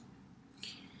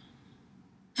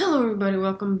Hello everybody,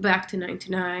 welcome back to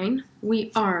 99.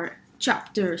 We are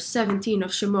chapter 17 of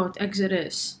Shemot,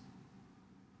 Exodus.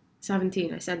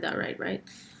 17, I said that right?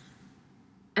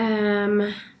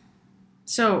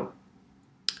 So,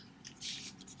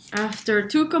 after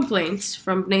two complaints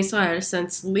from Bnei Israel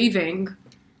since leaving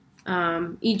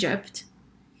Egypt,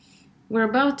 we're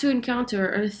about to encounter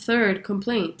a third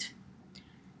complaint,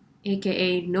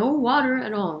 aka no water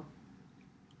at all.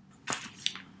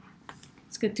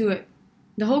 Let's get to it.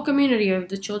 The whole community of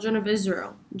the children of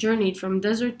Israel journeyed from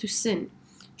desert to Sin,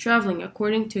 traveling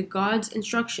according to God's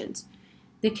instructions.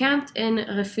 They camped in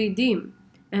Refidim,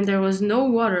 and there was no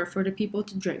water for the people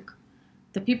to drink.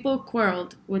 The people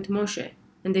quarreled with Moshe,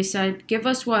 and they said, "Give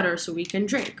us water so we can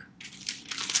drink."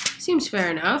 Seems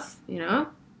fair enough, I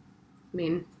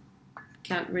mean,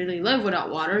 can't really live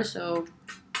without water, so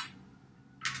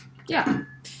yeah.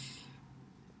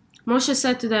 Moshe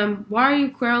said to them, "Why are you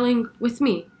quarreling with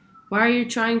me? Why are you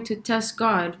trying to test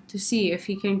God to see if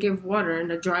he can give water in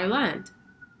a dry land?"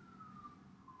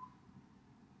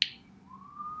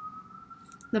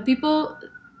 The people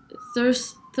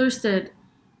thirsted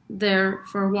there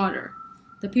for water.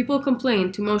 The people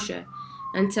complained to Moshe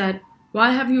and said,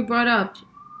 "Why have you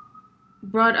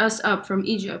brought us up from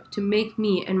Egypt to make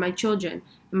me and my children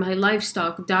and my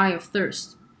livestock die of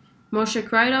thirst?" Moshe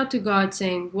cried out to God,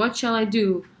 saying, "What shall I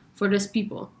do for this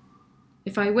people?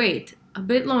 If I wait a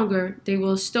bit longer, they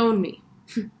will stone me."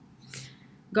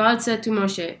 God said to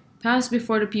Moshe, "Pass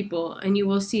before the people, and you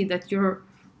will see that your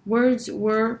words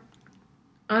were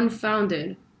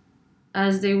unfounded,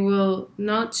 as they will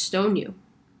not stone you.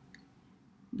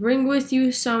 Bring with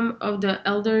you some of the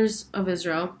elders of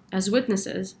Israel as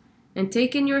witnesses, and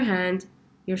take in your hand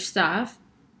your staff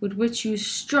with which you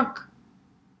struck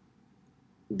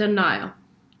the Nile,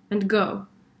 and go.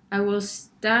 I will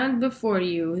stand before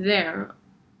you there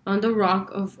on the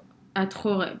rock at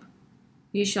Horeb.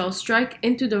 You shall strike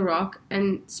into the rock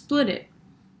and split it,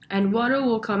 and water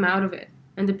will come out of it,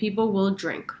 and the people will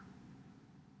drink."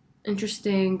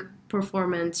 Interesting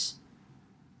performance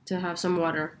to have some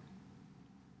water.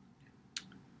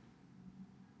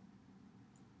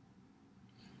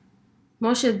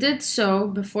 Moshe did so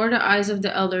before the eyes of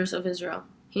the elders of Israel.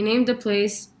 He named the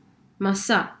place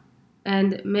Massah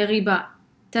and Meribah,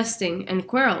 testing and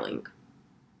quarreling.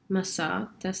 Massah,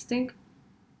 testing,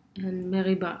 and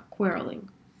Meribah, quarreling.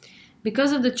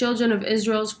 Because of the children of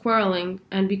Israel's quarreling,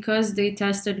 and because they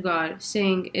tested God,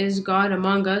 saying, "Is God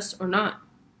among us or not?"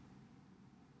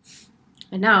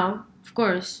 And now, of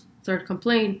course, third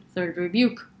complaint, third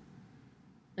rebuke.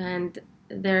 And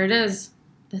there it is,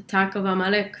 the Attack of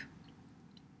Amalek.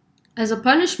 As a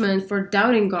punishment for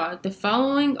doubting God, the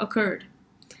following occurred.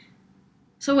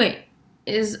 So wait,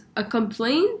 is a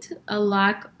complaint a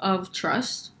lack of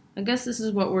trust? I guess this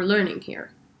is what we're learning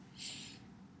here.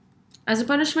 As a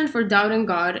punishment for doubting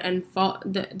God, and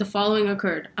the following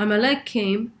occurred. Amalek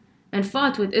came and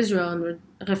fought with Israel in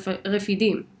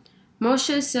Refidim.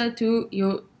 Moshe said to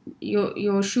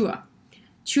Yoshua,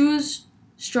 "Choose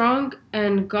strong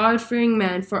and God-fearing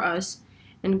men for us,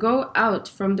 and go out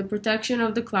from the protection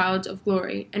of the clouds of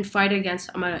glory and fight against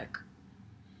Amalek."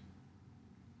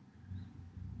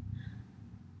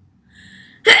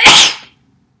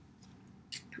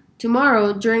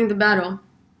 "Tomorrow, during the battle,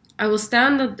 I will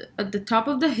stand at the top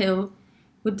of the hill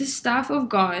with the staff of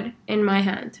God in my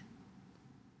hand."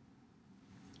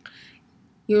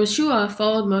 Yoshua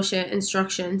followed Moshe's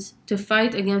instructions to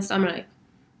fight against Amalek.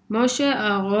 Moshe,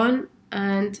 Aaron,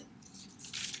 and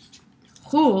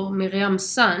Hur, Miriam's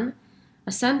son,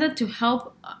 ascended to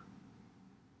help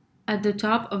at the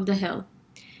top of the hill.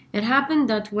 It happened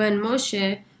that when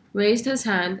Moshe raised his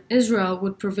hand, Israel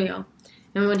would prevail,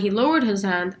 and when he lowered his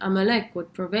hand, Amalek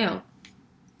would prevail.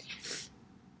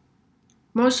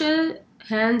 Moshe's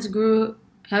hands grew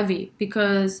heavy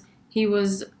because he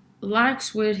was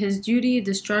lax with his duty,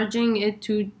 discharging it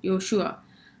to Yoshua.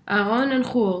 Aaron and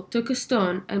Hur took a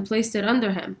stone and placed it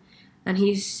under him, and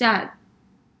he sat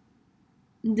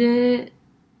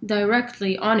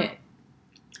directly on it.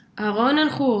 Aaron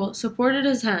and Hur supported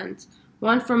his hands,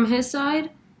 one from this side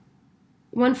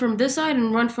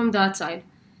and one from that side.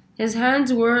 His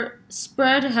hands were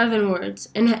spread heavenwards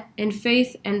in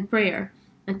faith and prayer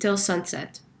until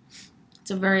sunset. It's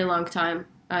a very long time.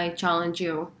 I challenge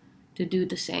you to do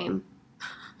the same.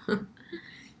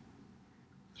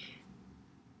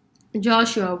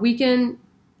 Joshua weakened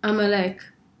Amalek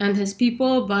and his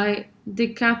people by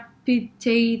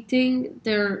decapitating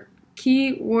their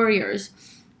key warriors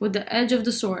with the edge of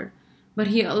the sword, but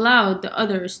he allowed the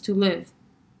others to live.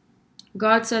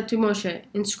 God said to Moshe,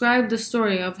 "Inscribe the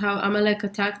story of how Amalek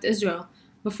attacked Israel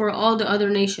before all the other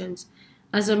nations.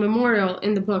 as a memorial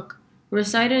in the book,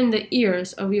 recited in the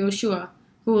ears of Yoshua,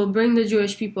 who will bring the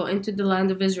Jewish people into the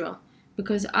land of Israel,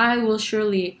 because I will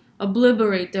surely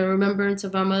obliterate the remembrance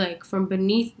of Amalek from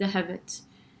beneath the heavens.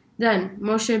 Then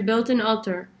Moshe built an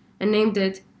altar and named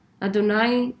it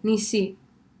Adonai Nisi,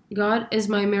 God is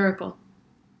my miracle.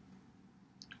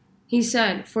 He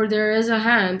said, for there is a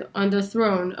hand on the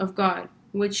throne of God,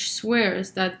 which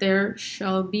swears that there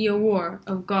shall be a war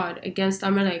of God against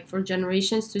Amalek for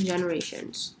generations to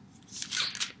generations.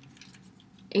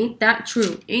 Ain't that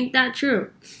true? Ain't that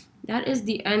true? That is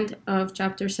the end of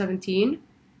chapter 17.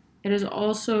 It is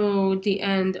also the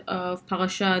end of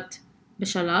Parashat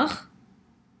Beshalach.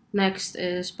 Next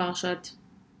is Parashat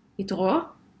Yitro.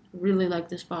 Really like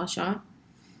this parasha.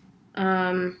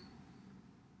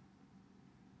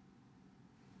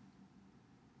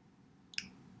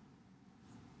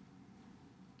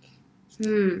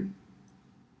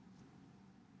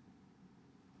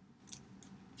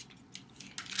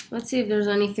 Let's see if there's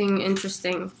anything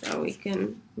interesting that we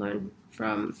can learn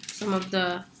from some of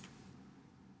the...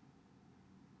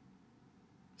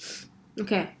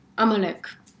 Okay, Amalek.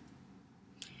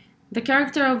 The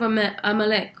character of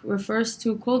Amalek refers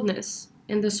to coldness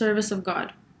in the service of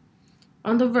God.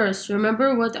 On the verse,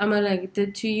 remember what Amalek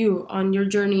did to you on your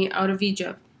journey out of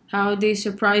Egypt, how they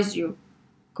surprised you,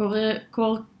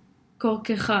 korkecha,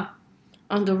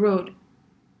 on the road.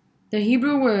 The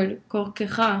Hebrew word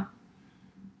korkecha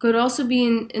could also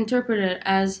be interpreted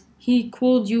as he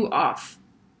cooled you off.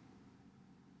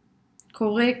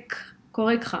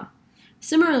 Korekha.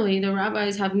 Similarly, the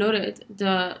rabbis have noted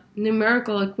the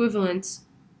numerical equivalence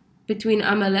between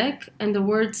Amalek and the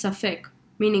word safek,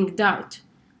 meaning doubt.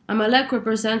 Amalek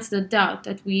represents the doubt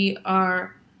that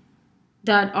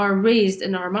are raised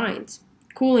in our minds,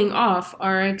 cooling off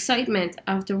our excitement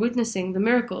after witnessing the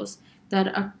miracles that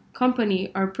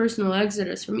accompany our personal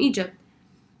exodus from Egypt.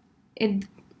 It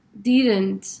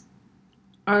deadens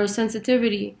our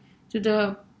sensitivity to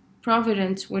the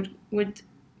providence with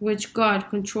which God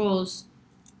controls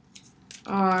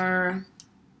our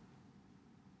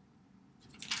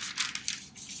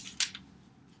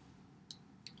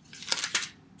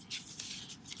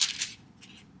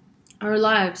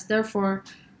lives. Therefore,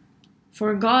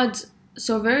 for God's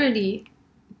sovereignty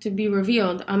to be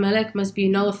revealed, Amalek must be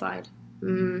nullified.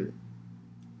 Rabbi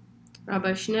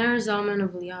Shner Zalman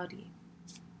of Liadi.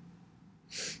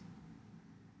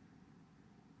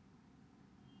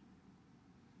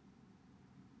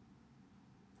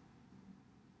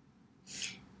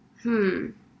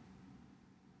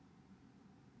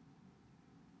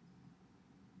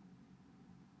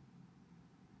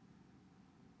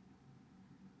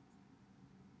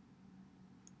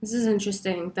 This is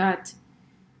interesting that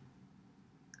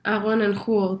Aaron and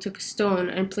Hur took a stone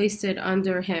and placed it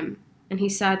under him, and he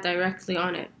sat directly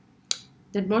on it.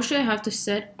 Did Moshe have to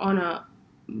sit on a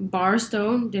bar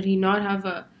stone? Did he not have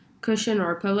a cushion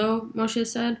or a pillow? Moshe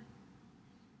said.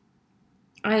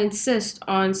 I insist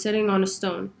on sitting on a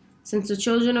stone, since the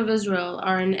children of Israel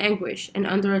are in anguish and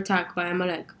under attack by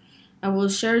Amalek. I will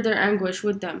share their anguish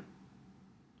with them.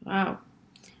 Wow.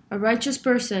 A righteous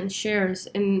person shares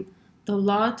in the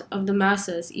lot of the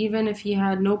masses, even if he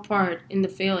had no part in the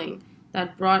failing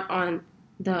that brought on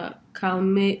the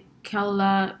calamity.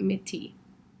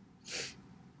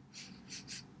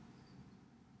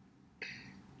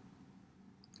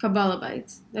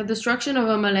 Kabbalahites. The destruction of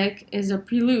Amalek is a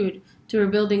prelude to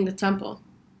rebuilding the temple.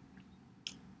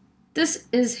 This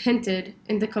is hinted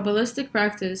in the Kabbalistic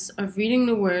practice of reading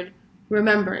the word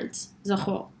remembrance,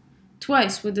 zachor,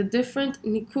 twice with the different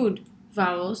nikud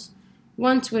vowels,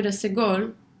 once with a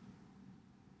segol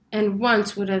and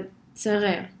once with a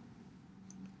tzerer.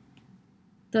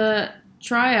 The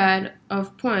triad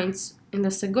of points in the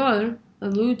segol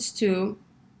alludes to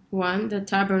 1. The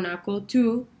tabernacle,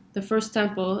 2. The first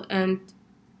temple, and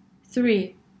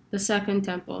 3. The second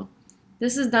temple.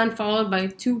 This is then followed by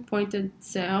 2 pointed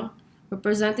tzer,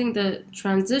 representing the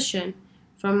transition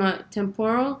from a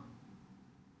temporal,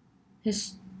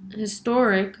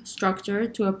 historic structure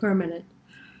to a permanent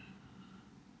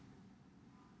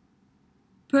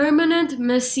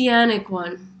messianic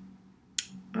one.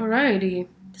 Alrighty,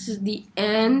 this is the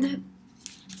end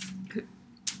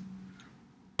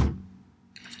of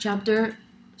chapter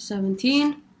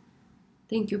 17.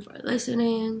 Thank you for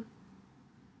listening.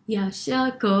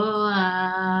 Yasher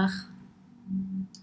koach.